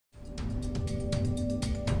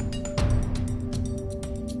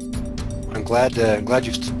Glad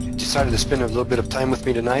you've decided to spend a little bit of time with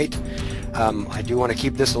me tonight. I do want to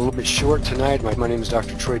keep this a little bit short tonight. My name is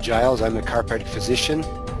Dr. Troy Giles. I'm a chiropractic physician,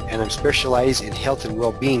 and I'm specialized in health and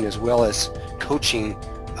well-being as well as coaching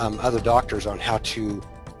other doctors on how to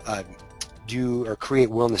do or create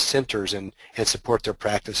wellness centers and support their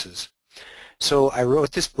practices. So I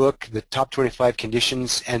wrote this book, The Top 25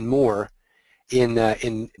 Conditions and More in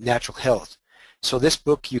Natural Health. So this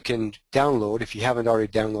book you can download if you haven't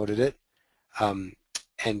already downloaded it,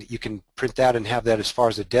 and you can print that and have that as far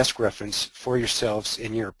as a desk reference for yourselves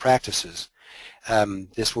in your practices.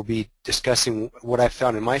 This will be discussing what I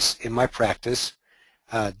found in my practice.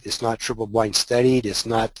 It's not triple-blind studied, it's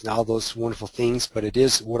not all those wonderful things, but it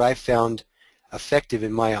is what I found effective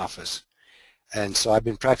in my office. And so I've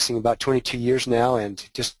been practicing about 22 years now and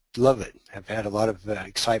just love it. I've had a lot of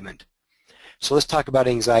excitement. So let's talk about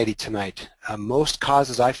anxiety tonight. Most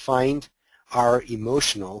causes I find are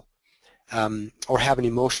emotional or have an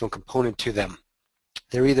emotional component to them.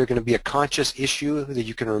 They're either going to be a conscious issue that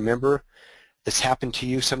you can remember that's happened to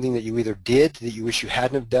you, something that you either did that you wish you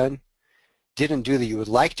hadn't have done, didn't do that you would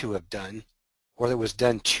like to have done, or that was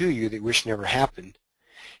done to you that you wish never happened.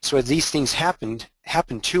 So as these things happen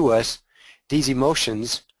to us, these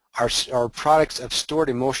emotions are products of stored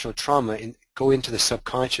emotional trauma and go into the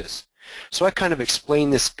subconscious. So I kind of explain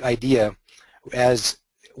this idea as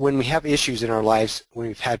when we have issues in our lives, when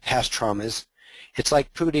we've had past traumas, it's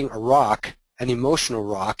like putting a rock, an emotional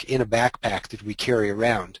rock, in a backpack that we carry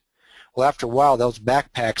around. Well, after a while, those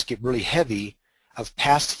backpacks get really heavy of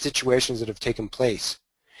past situations that have taken place.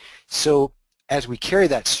 So as we carry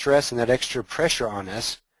that stress and that extra pressure on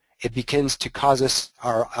us, it begins to cause us,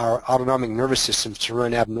 our autonomic nervous systems to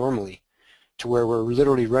run abnormally, to where we're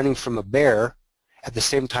literally running from a bear at the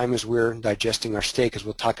same time as we're digesting our steak, as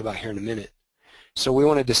we'll talk about here in a minute. So we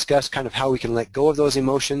want to discuss kind of how we can let go of those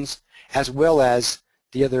emotions, as well as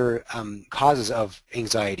the other causes of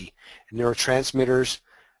anxiety, neurotransmitters,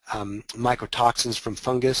 mycotoxins from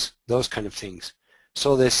fungus, those kind of things.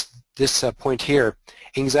 So this point here,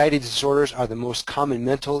 anxiety disorders are the most common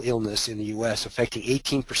mental illness in the U.S., affecting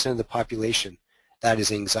 18% of the population. That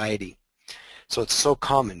is anxiety. So it's so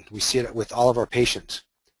common. We see it with all of our patients.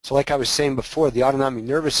 So like I was saying before, the autonomic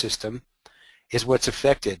nervous system is what's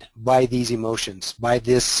affected by these emotions, by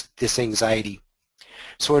this anxiety.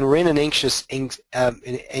 So when we're in an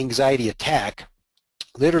anxiety attack,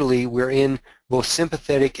 literally we're in both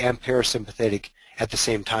sympathetic and parasympathetic at the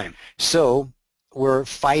same time. So we're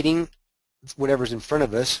fighting whatever's in front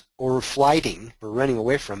of us, or we're flighting, we're running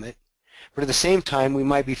away from it, but at the same time we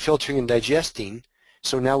might be filtering and digesting,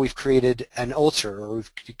 so now we've created an ulcer, or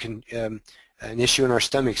we've an issue in our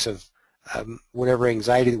stomachs of whatever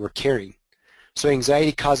anxiety that we're carrying. So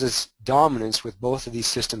anxiety causes dominance with both of these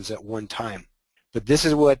systems at one time. But this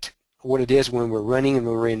is what it is when we're running and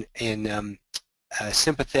when we're in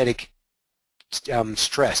sympathetic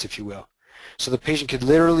stress, if you will. So the patient could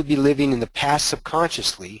literally be living in the past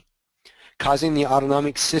subconsciously, causing the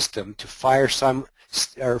autonomic system to fire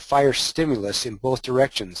stimulus in both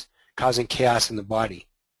directions, causing chaos in the body.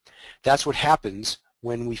 That's what happens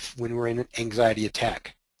when we're in an anxiety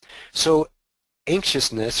attack. So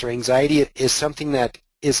anxiousness or anxiety is something that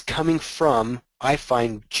is coming from, I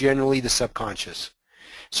find, generally the subconscious.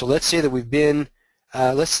 So let's say that we've been,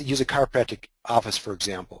 let's use a chiropractic office for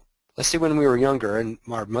example. Let's say when we were younger and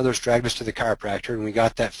our mothers dragged us to the chiropractor and we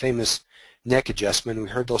got that famous neck adjustment and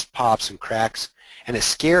we heard those pops and cracks and it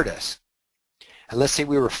scared us. And let's say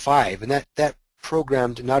we were 5 and that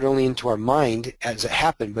programmed not only into our mind as it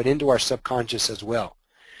happened, but into our subconscious as well.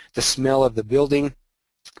 The smell of the building,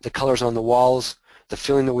 the colors on the walls, the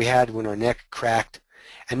feeling that we had when our neck cracked.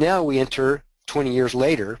 And now we enter 20 years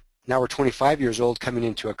later, now we're 25 years old coming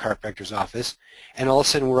into a chiropractor's office, and all of a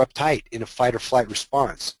sudden we're uptight in a fight or flight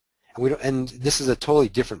response. And this is a totally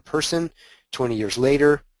different person 20 years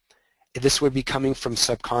later. This would be coming from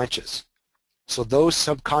subconscious. So those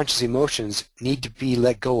subconscious emotions need to be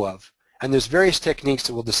let go of. And there's various techniques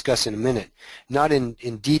that we'll discuss in a minute, not in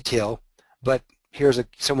detail, but here's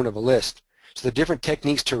somewhat of a list. So the different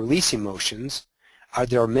techniques to release emotions,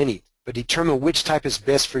 there are many, but determine which type is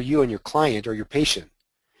best for you and your client or your patient.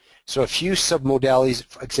 So a few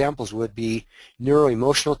submodalities, examples would be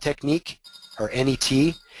neuro-emotional technique, or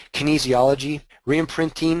NET, kinesiology,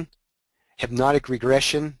 reimprinting, hypnotic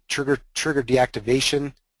regression, trigger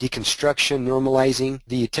deactivation, deconstruction, normalizing.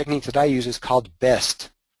 The technique that I use is called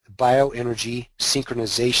BEST, bioenergy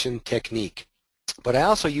synchronization technique. But I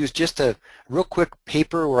also use just a real quick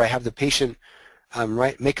paper where I have the patient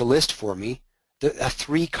make a list for me, a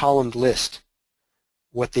 3-column list.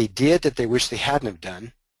 What they did that they wish they hadn't have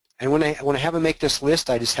done, And when I have them make this list,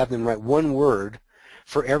 I just have them write one word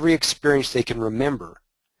for every experience they can remember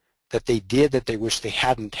that they did that they wish they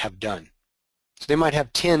hadn't have done. So they might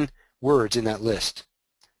have 10 words in that list.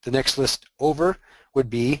 The next list over would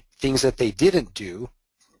be things that they didn't do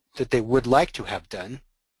that they would like to have done.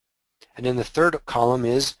 And then the third column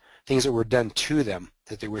is things that were done to them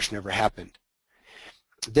that they wish never happened.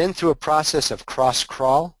 Then through a process of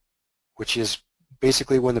cross-crawl, which is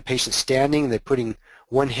basically when the patient's standing, they're putting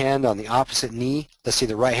one hand on the opposite knee. Let's say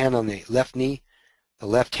the right hand on the left knee, the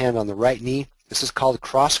left hand on the right knee. This is called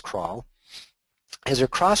cross-crawl. As they're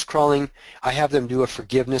cross-crawling, I have them do a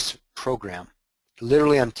forgiveness program.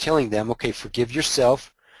 Literally, I'm telling them, okay, forgive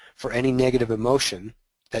yourself for any negative emotion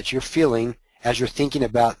that you're feeling as you're thinking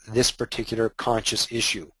about this particular conscious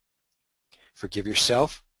issue. Forgive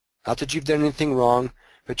yourself. Not that you've done anything wrong,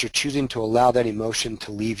 but you're choosing to allow that emotion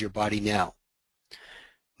to leave your body now.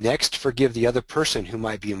 Next, forgive the other person who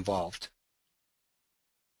might be involved.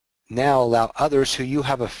 Now allow others who you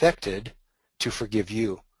have affected to forgive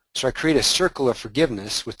you. So I create a circle of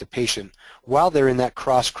forgiveness with the patient while they're in that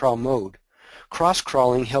cross-crawl mode.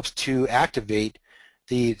 Cross-crawling helps to activate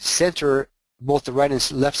the center, both the right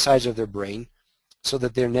and left sides of their brain, so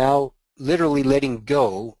that they're now literally letting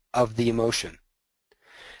go of the emotion.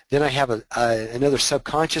 Then I have another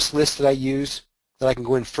subconscious list that I use that I can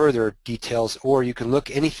go in further details, or you can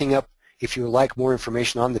look anything up if you would like more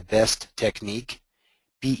information on the BEST technique,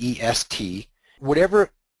 B-E-S-T.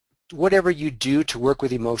 Whatever you do to work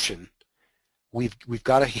with emotion, we've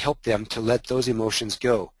got to help them to let those emotions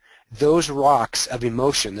go. Those rocks of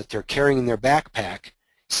emotion that they're carrying in their backpack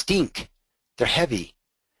stink. They're heavy.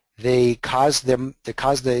 They cause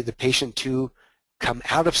the patient to come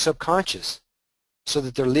out of subconscious, so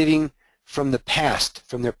that they're living from the past,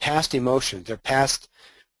 from their past emotions, their past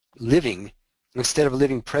living, instead of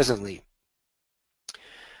living presently.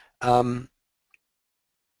 I'm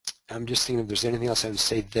just thinking if there's anything else I would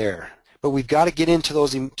say there. But we've got to get into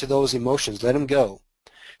those emotions, let them go,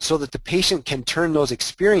 so that the patient can turn those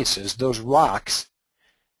experiences, those rocks,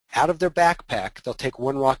 out of their backpack. They'll take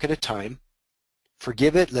one rock at a time,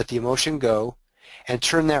 forgive it, let the emotion go, and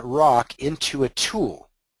turn that rock into a tool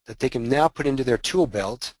that they can now put into their tool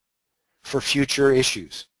belt for future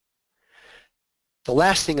issues. The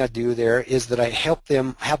last thing I do there is that I have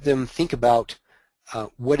them think about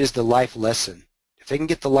what is the life lesson. If they can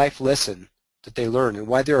get the life lesson that they learn and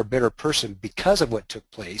why they're a better person because of what took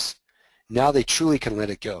place, now they truly can let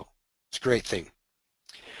it go. It's a great thing.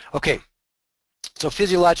 Okay, so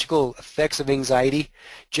physiological effects of anxiety.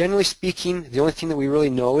 Generally speaking, the only thing that we really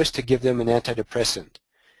know is to give them an antidepressant.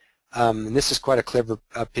 And this is quite a clever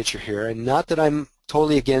picture here. And not that I'm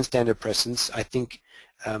totally against antidepressants. I think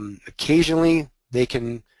occasionally they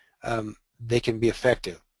can be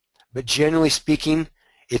effective. But generally speaking,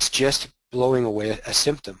 it's just blowing away a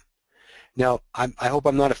symptom. Now, I hope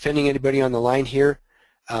I'm not offending anybody on the line here.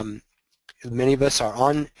 Many of us are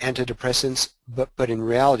on antidepressants, but in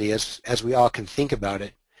reality, as we all can think about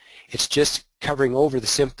it, it's covering over the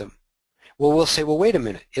symptom. Well, we'll say, well, wait a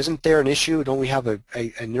minute, isn't there an issue? Don't we have a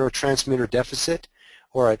neurotransmitter deficit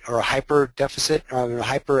or a hyper deficit, or a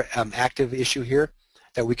hyper active issue here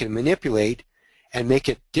that we can manipulate and make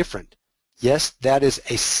it different? Yes, that is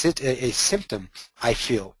a symptom, I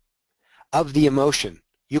feel, of the emotion.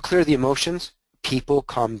 You clear the emotions, people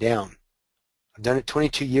calm down. I've done it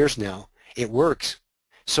 22 years now. It works.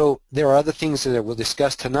 So there are other things that we'll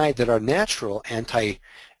discuss tonight that are natural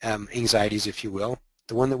anti-anxieties, if you will.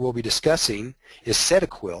 The one that we'll be discussing is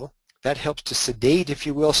Sedaquil. That helps to sedate, if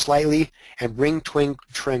you will, slightly and bring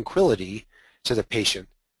tranquility to the patient.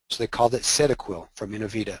 So they called it Sedaquil from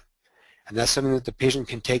Inno-Vita. And that's something that the patient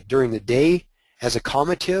can take during the day as a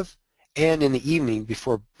calmative and in the evening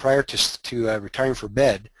prior to retiring for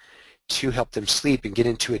bed to help them sleep and get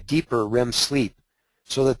into a deeper REM sleep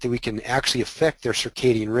so that we can actually affect their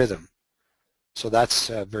circadian rhythm. So that's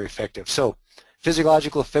very effective. So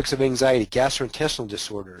physiological effects of anxiety, gastrointestinal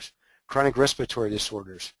disorders, chronic respiratory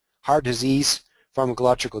disorders, heart disease,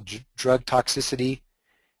 pharmacological drug toxicity,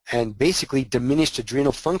 and basically diminished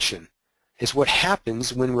adrenal function is what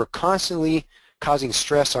happens when we're constantly causing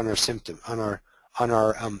stress on our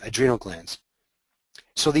adrenal glands.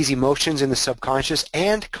 So these emotions in the subconscious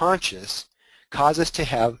and conscious cause us to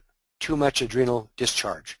have too much adrenal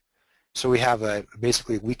discharge. So we have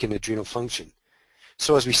basically weakened adrenal function.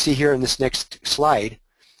 So as we see here in this next slide,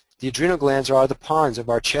 the adrenal glands are the pawns of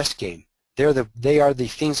our chess game. They are the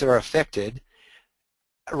things that are affected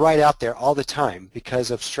right out there all the time because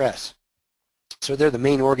of stress. So they're the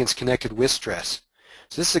main organs connected with stress.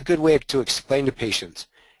 So this is a good way to explain to patients.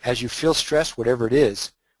 As you feel stress, whatever it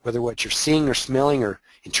is, whether what you're seeing or smelling or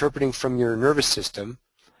interpreting from your nervous system,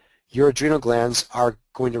 your adrenal glands are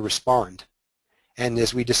going to respond. And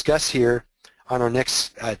as we discuss here on our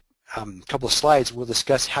next couple of slides, we'll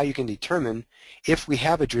discuss how you can determine if we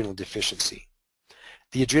have adrenal deficiency.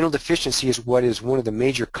 The adrenal deficiency is what is one of the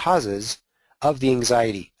major causes of the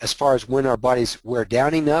anxiety, as far as when our bodies wear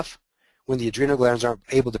down enough, when the adrenal glands aren't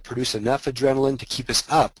able to produce enough adrenaline to keep us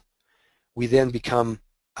up, we then become,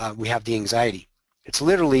 we have the anxiety. It's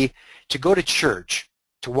literally to go to church,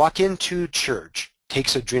 to walk into church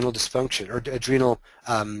takes adrenal dysfunction, or adrenal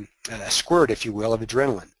squirt, if you will, of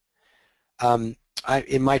adrenaline.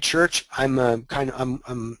 In my church, I'm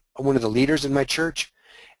one of the leaders in my church,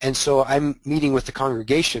 and so I'm meeting with the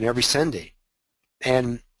congregation every Sunday,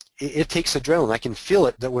 and it takes adrenaline. I can feel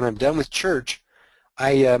it that when I'm done with church,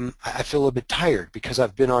 I feel a little bit tired because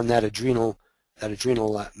I've been on that adrenal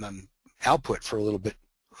output for a little bit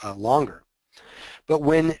longer. But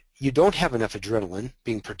when you don't have enough adrenaline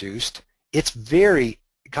being produced, it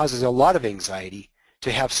causes a lot of anxiety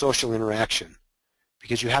to have social interaction,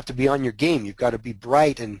 because you have to be on your game. You've got to be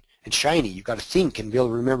bright and shiny. You've got to think and be able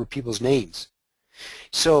to remember people's names.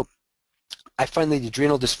 So I find that the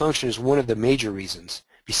adrenal dysfunction is one of the major reasons.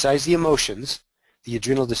 Besides the emotions, the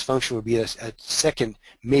adrenal dysfunction would be a second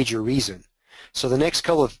major reason. So the next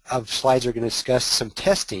couple of slides are going to discuss some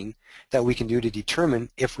testing that we can do to determine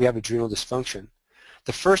if we have adrenal dysfunction.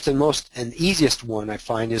 The first and easiest one I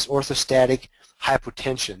find is orthostatic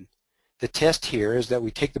hypotension. The test here is that we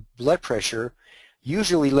take the blood pressure.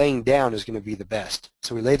 Usually laying down is going to be the best.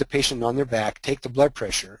 So we lay the patient on their back, take the blood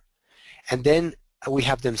pressure, and then we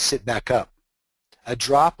have them sit back up. A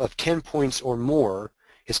drop of 10 points or more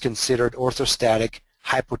is considered orthostatic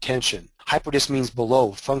hypotension. Hypo means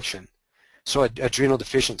below function, so adrenal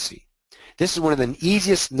deficiency. This is one of the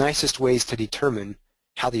easiest, nicest ways to determine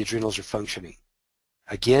how the adrenals are functioning.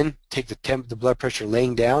 Again, take the blood pressure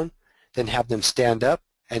laying down, then have them stand up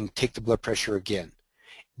and take the blood pressure again.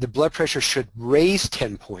 The blood pressure should raise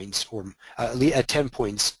 10 points or at 10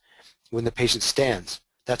 points when the patient stands.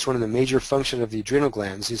 That's one of the major functions of the adrenal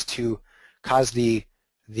glands, is to cause the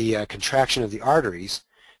contraction of the arteries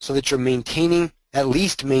so that you're at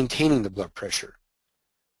least maintaining the blood pressure.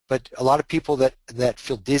 But a lot of people that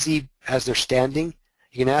feel dizzy as they're standing,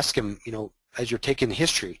 you can ask them, as you're taking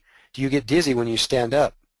history, do you get dizzy when you stand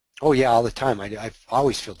up? Oh yeah, all the time. I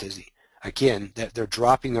always feel dizzy. Again, they're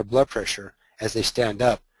dropping their blood pressure as they stand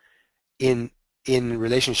up in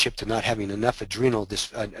relationship to not having enough adrenal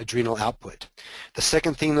output. The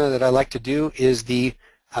second thing that I like to do is the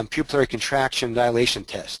pupillary contraction dilation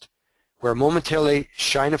test, where momentarily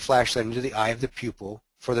shine a flashlight into the eye of the pupil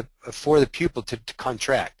for the pupil to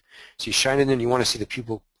contract. So you shine it in and you want to see the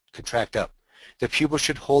pupil contract up. The pupil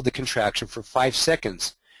should hold the contraction for 5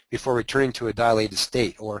 seconds before returning to a dilated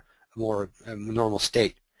state or a more normal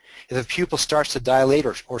state. If the pupil starts to dilate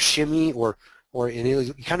or shimmy or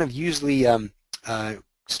it kind of usually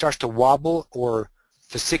starts to wobble or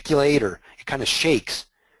fasciculate, or it kind of shakes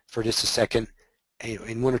for just a second,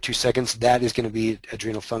 in 1 or 2 seconds, that is going to be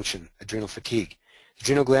adrenal function, adrenal fatigue.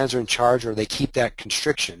 Adrenal glands are in charge, or they keep that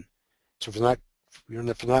constriction. So if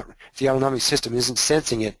the autonomic system isn't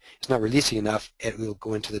sensing it, it's not releasing enough, it will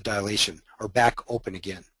go into the dilation or back open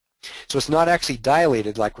again. So it's not actually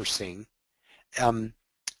dilated like we're seeing.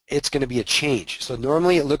 It's going to be a change. So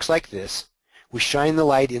normally it looks like this. We shine the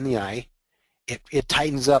light in the eye. It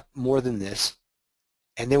tightens up more than this,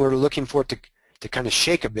 and then we're looking for it to kind of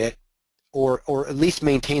shake a bit, or at least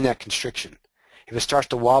maintain that constriction. If it starts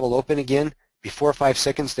to wobble open again before 5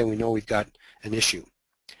 seconds, then we know we've got an issue.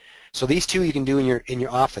 So these two you can do in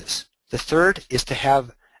your office. The third is to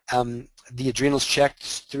have the adrenals checked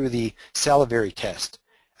through the salivary test,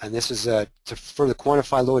 and this is to further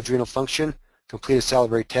quantify low adrenal function. Complete a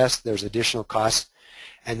salivary test. There's additional costs,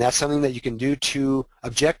 and that's something that you can do to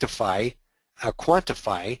objectify,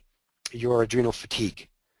 quantify your adrenal fatigue.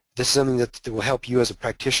 This is something that will help you as a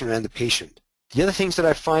practitioner and the patient. The other things that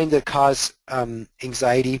I find that cause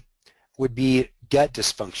anxiety would be gut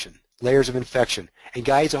dysfunction, layers of infection. And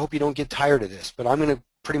guys, I hope you don't get tired of this, but I'm going to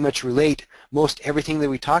pretty much relate most everything that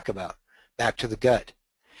we talk about back to the gut.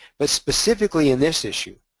 But specifically in this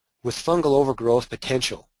issue, with fungal overgrowth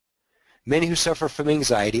potential, many who suffer from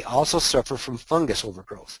anxiety also suffer from fungus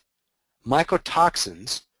overgrowth.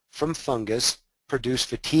 Mycotoxins from fungus produce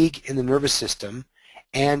fatigue in the nervous system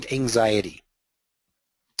and anxiety.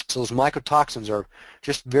 So those mycotoxins are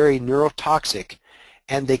just very neurotoxic,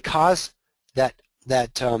 and they cause that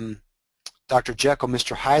Dr. Jekyll,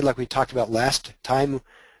 Mr. Hyde, like we talked about last time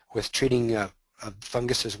with treating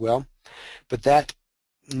fungus as well. But that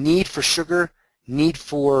need for sugar, need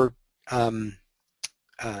for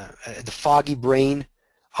the foggy brain,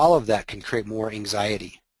 all of that can create more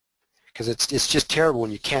anxiety, because it's just terrible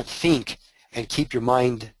when you can't think and keep your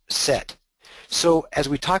mind set. So as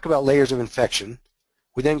we talk about layers of infection,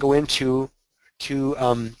 we then go into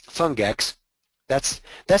fungex. That's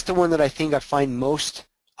the one that I think I find most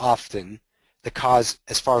often the cause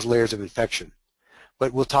as far as layers of infection.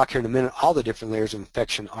 But we'll talk here in a minute. All the different layers of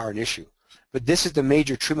infection are an issue. But this is the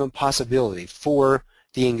major treatment possibility for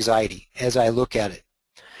the anxiety as I look at it.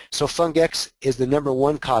 So fungex is the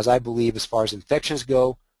 #1 cause, I believe, as far as infections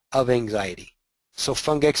go, of anxiety. So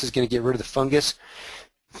fungex is going to get rid of the fungus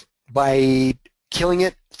by killing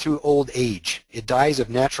it through old age. It dies of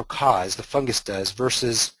natural cause, the fungus does,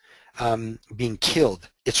 versus being killed.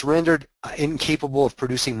 It's rendered incapable of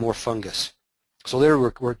producing more fungus. So there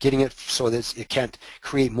we're getting it so that it can't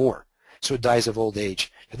create more. So it dies of old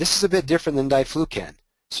age. Now, this is a bit different than diflucan.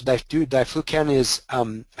 So diflucan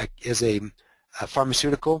is a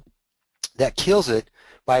pharmaceutical that kills it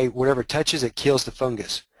by whatever touches it, kills the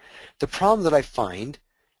fungus. The problem that I find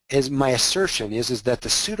is my assertion is that the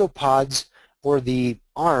pseudopods, or the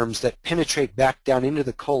arms that penetrate back down into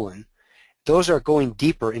the colon, those are going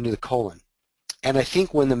deeper into the colon. And I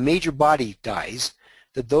think when the major body dies,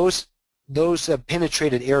 that those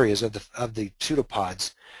penetrated areas of the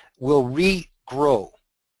pseudopods will regrow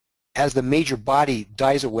as the major body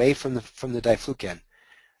dies away from the diflucan.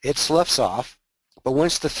 It sloughs off, but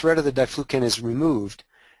once the threat of the diflucan is removed,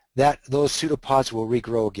 those pseudopods will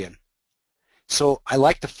regrow again. So I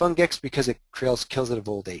like the fungex because it kills it of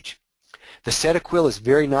old age. The Cetiquil is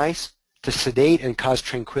very nice to sedate and cause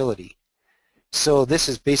tranquility. So this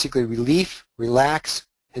is basically relief, relax,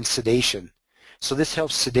 and sedation. So this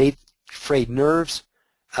helps sedate frayed nerves,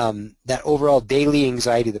 that overall daily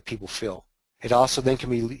anxiety that people feel. It also then can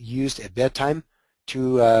be used at bedtime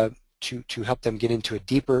to help them get into a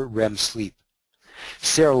deeper REM sleep.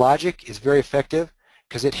 Serologic is very effective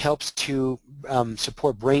because it helps to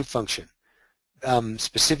support brain function,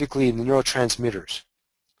 specifically in the neurotransmitters.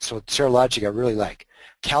 So serologic I really like.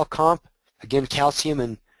 CalComp, again, calcium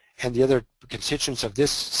and the other constituents of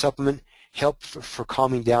this supplement help for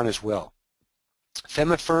calming down as well.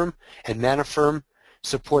 Femifirm and Manifirm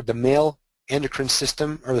support the male endocrine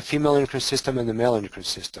system, or the female endocrine system and the male endocrine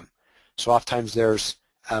system. So oftentimes there's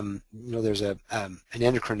an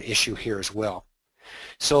endocrine issue here as well.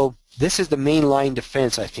 So this is the main line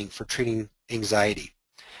defense, I think, for treating anxiety.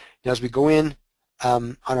 Now as we go in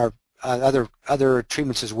on our other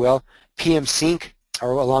treatments as well, PM Sync,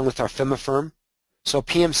 along with our Femifirm. So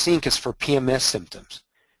PM Sync is for PMS symptoms.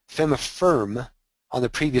 Femifirm, on the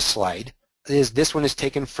previous slide, this one is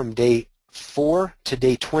taken from day 4 to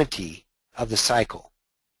day 20 of the cycle.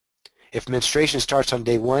 If menstruation starts on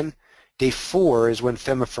day 1, day 4 is when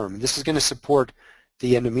Femifirm. This is going to support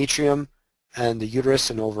the endometrium and the uterus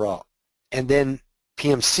and overall. And then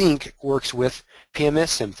PM Sync works with PMS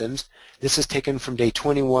symptoms. This is taken from day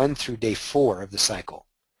 21 through day 4 of the cycle.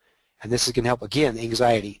 And this is going to help, again,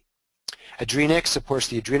 anxiety. Adrenex supports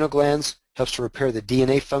the adrenal glands, helps to repair the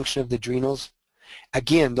DNA function of the adrenals.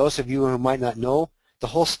 Again, those of you who might not know, the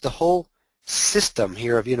whole system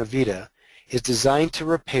here of Inno-Vita is designed to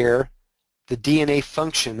repair the DNA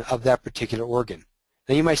function of that particular organ.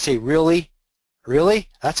 Now you might say, really? Really?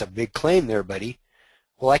 That's a big claim there, buddy.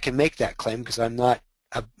 Well, I can make that claim because I'm not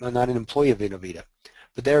an employee of Inno-Vita.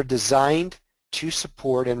 But they're designed to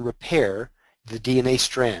support and repair the DNA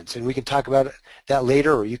strands. And we can talk about that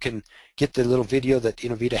later, or you can get the little video that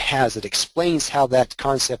Inno-Vita has that explains how that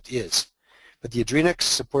concept is. But the Adrenex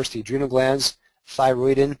supports the adrenal glands,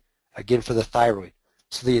 thyroidin, again for the thyroid.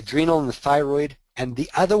 So the adrenal and the thyroid, and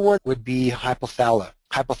the other one would be hypothala.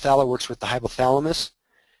 Hypothala works with the hypothalamus,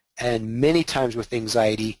 and many times with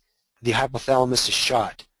anxiety, the hypothalamus is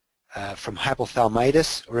shot from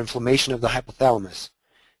hypothalamitis or inflammation of the hypothalamus.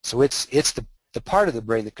 So it's the part of the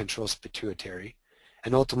brain that controls pituitary,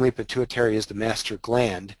 and ultimately pituitary is the master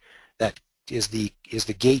gland that is the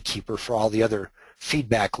gatekeeper for all the other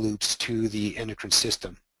feedback loops to the endocrine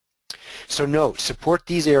system. So note, support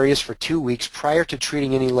these areas for 2 weeks prior to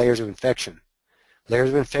treating any layers of infection. Layers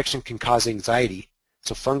of infection can cause anxiety.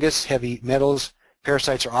 So fungus, heavy metals,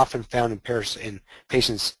 parasites are often found in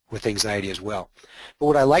patients with anxiety as well. But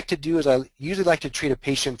what I like to do is I usually like to treat a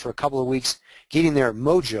patient for a couple of weeks, getting their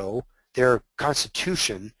mojo, their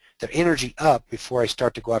constitution, their energy up before I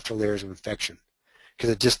start to go after layers of infection.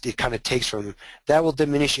 Because it kind of takes from them. That will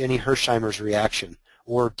diminish any Hersheimer's reaction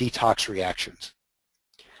or detox reactions.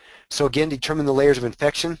 So again, determine the layers of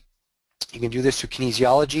infection. You can do this through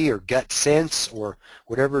kinesiology or gut sense or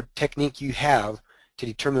whatever technique you have to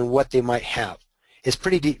determine what they might have. It's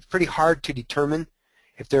pretty hard to determine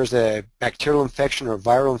if there's a bacterial infection or a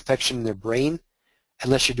viral infection in their brain,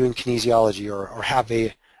 unless you're doing kinesiology or have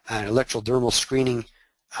an electrodermal screening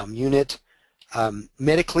unit.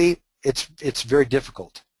 Medically, it's very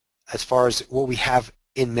difficult as far as what we have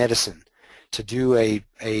in medicine to do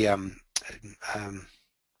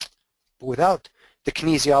without the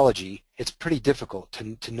kinesiology. It's pretty difficult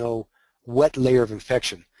to know what layer of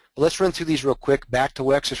infection. But let's run through these real quick.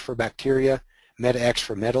 Bacto-X is for bacteria, Meta-X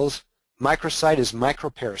for metals. Microcyte is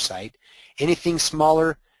microparasite. Anything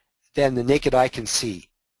smaller than the naked eye can see.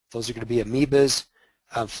 Those are going to be amoebas,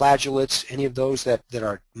 flagellates, any of those that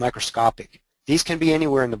are microscopic. These can be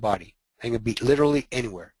anywhere in the body. They can be literally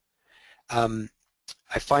anywhere.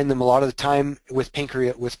 I find them a lot of the time with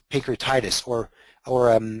pancreatitis or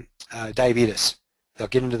diabetes. They'll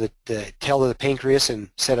get into the tail of the pancreas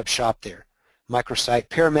and set up shop there. Microcyte.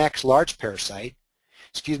 Paramax, large parasite.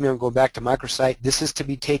 Excuse me, I'm going back to microcyte. This is to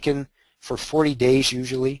be taken for 40 days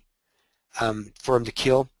usually for them to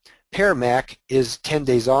kill. Paramac is 10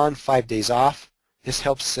 days on, 5 days off. This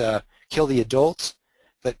helps kill the adults,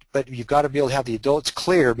 but you've got to be able to have the adults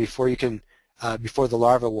clear before you can before the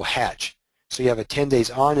larva will hatch. So you have a 10 days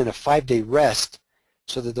on and a 5-day rest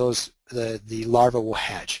so that the larva will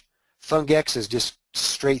hatch. Fungex is just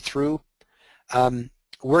straight through.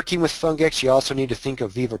 Working with Fungex, you also need to think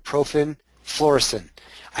of vivaprofen, fluorescein.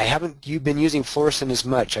 You've been using fluorescein as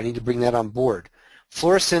much. I need to bring that on board.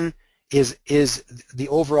 Fluorescein is the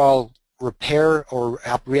overall repair or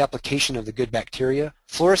reapplication of the good bacteria.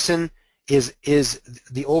 Fluorescein is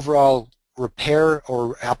the overall repair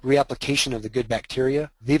or reapplication of the good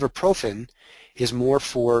bacteria. Vivaprofen is more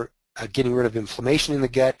for getting rid of inflammation in the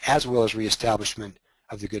gut as well as reestablishment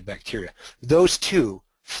of the good bacteria. Those two,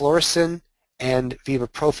 fluorescein and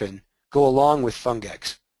vivaprofen, go along with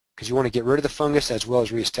Fungex because you want to get rid of the fungus as well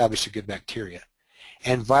as reestablish the good bacteria.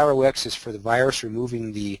 And Viral-X is for the virus,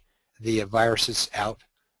 removing the viruses out,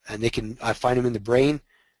 and I find them in the brain.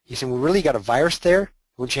 You say, well, really, you got a virus there?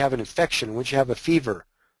 Wouldn't you have an infection? Wouldn't you have a fever?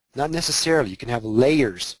 Not necessarily. You can have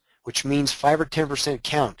layers, which means 5 or 10%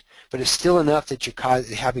 count, but it's still enough that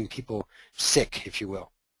you're having people sick, if you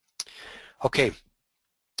will. Okay,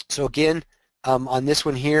 so again, on this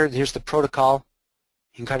one here, here's the protocol.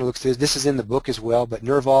 You can kind of look through this. This is in the book as well, but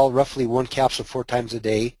Nerval, roughly 1 capsule 4 times a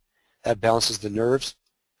day. That balances the nerves.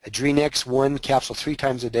 Adrenex, 1 capsule 3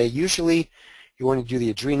 times a day. Usually, you want to do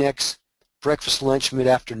the Adrenex breakfast, lunch,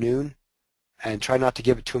 mid-afternoon, and try not to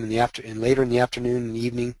give it to them later in the afternoon and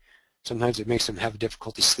evening. Sometimes it makes them have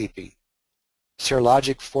difficulty sleeping.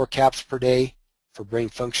 Serologic, 4 caps per day for brain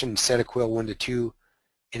function, and Cetiquil, 1 to 2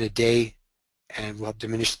 in a day, and will help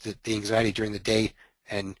diminish the anxiety during the day.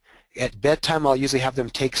 And at bedtime, I'll usually have them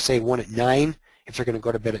take, say, 1 at 9. If they're going to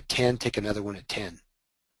go to bed at 10, take another 1 at 10.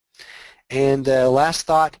 And last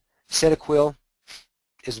thought, Cetiquil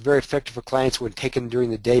is very effective for clients when taken during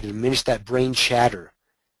the day to diminish that brain chatter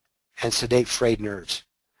and sedate frayed nerves.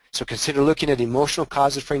 So consider looking at emotional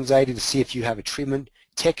causes for anxiety to see if you have a treatment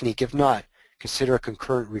technique. If not, consider a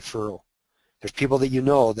concurrent referral. There's people that you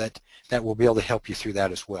know that will be able to help you through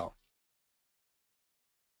that as well.